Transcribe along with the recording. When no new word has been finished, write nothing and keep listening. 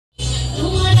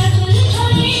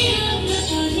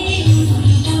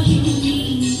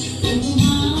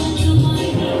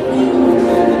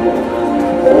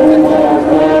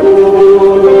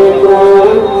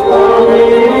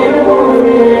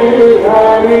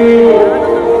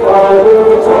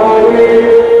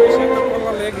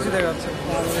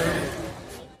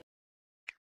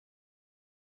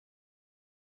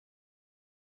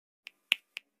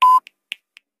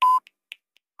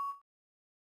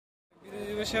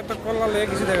সে তো কল্লা লেগে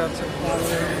কিছু দেখা যাচ্ছে।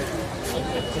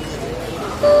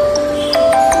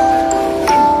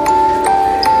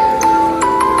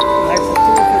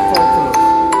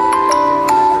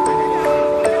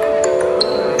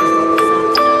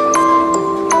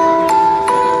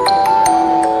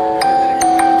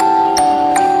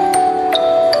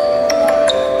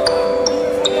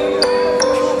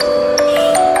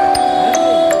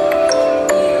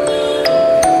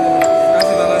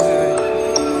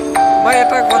 ভাই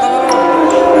এটা কথা বলো।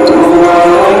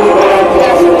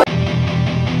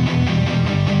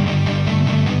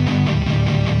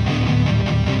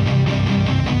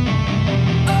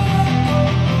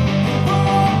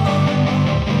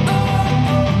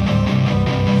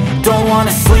 Don't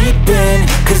wanna sleep in,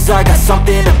 cause I got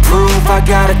something to prove. I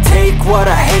gotta take what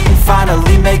I hate and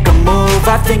finally make a move.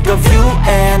 I think of you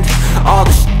and all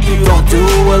the shit you don't do.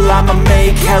 Well, I'ma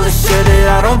make hella sure that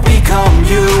I don't become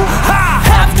you. I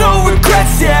have no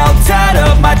regrets, yeah, held tied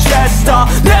up my chest. I'll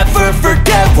never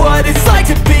forget what it's like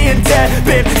to be in debt.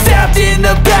 Been stabbed in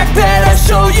the back bed, I'll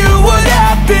show you what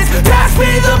happens. Pass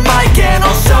me the mic and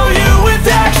I'll show you with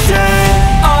action.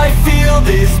 I feel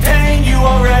this pain, you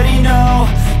already know.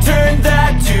 Turn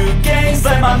that to gains,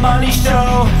 let my money show.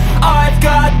 I've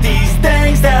got these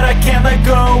things that I can't let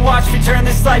go. Watch me turn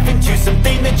this life into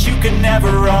something that you can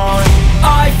never own.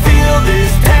 I feel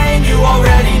this pain, you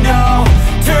already know.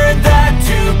 Turn that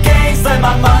to gains, let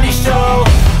my money show.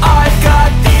 I've got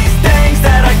these things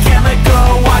that I can't let go.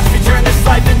 Watch me turn this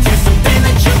life into something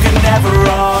that you can never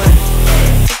own.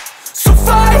 So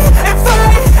fight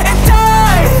and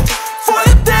die for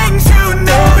the things you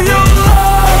know you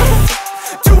love.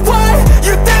 Do what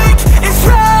you think is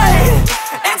right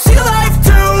and see life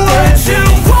do what you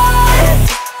want.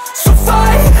 So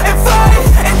fight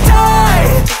and die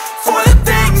for the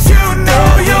things you know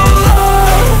you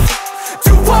love.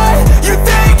 Do what you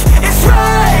think is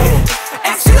right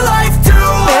and see life do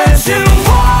what you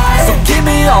want. So give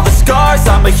me all the scars,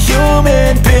 I'm a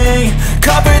human being.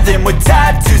 Cover them with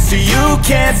tattoos so you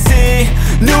can't see.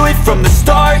 Knew it from the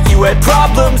start, you had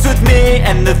problems with me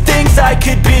and the things I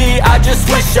could be, I just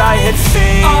wish I had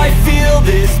seen. I feel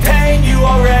this pain, you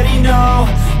already know.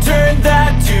 Turn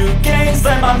that to gains,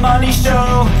 let my money show.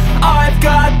 I've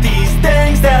got these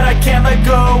things that I can't let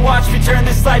go. Watch me turn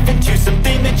this life into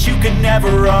something that you could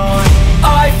never own.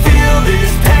 I feel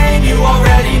this pain, you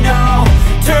already know.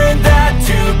 Turn that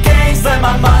to gains, let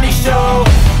my money show.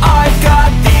 I've got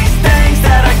these things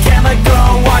that I can't let go.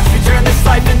 Watch me turn this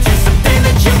life into something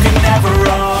that you can never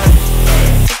own.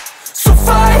 So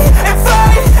fight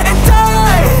and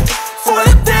die for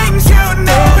the things you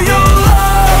know you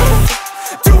love.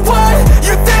 Do what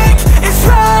you think is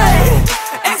right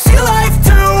and see life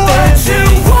do what you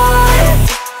want.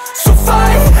 So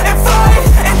fight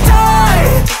and die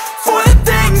for the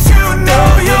things you know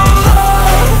you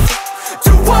love.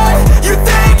 Do what you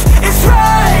think is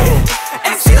right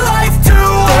and see life do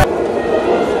what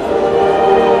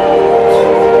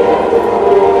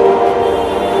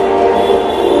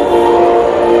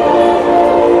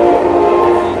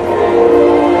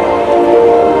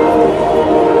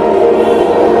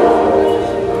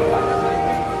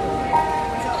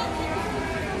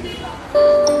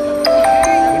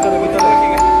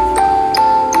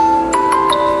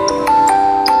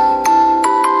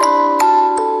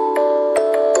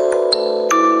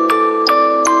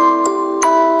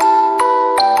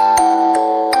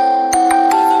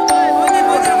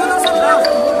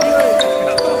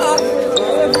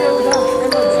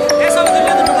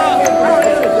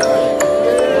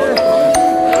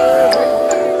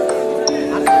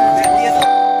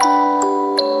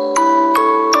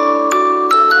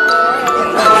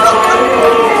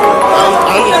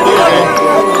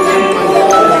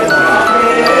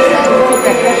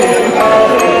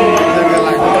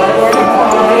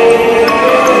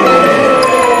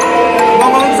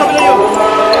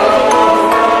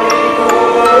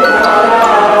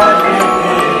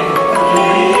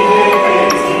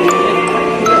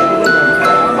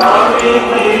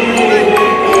Amen.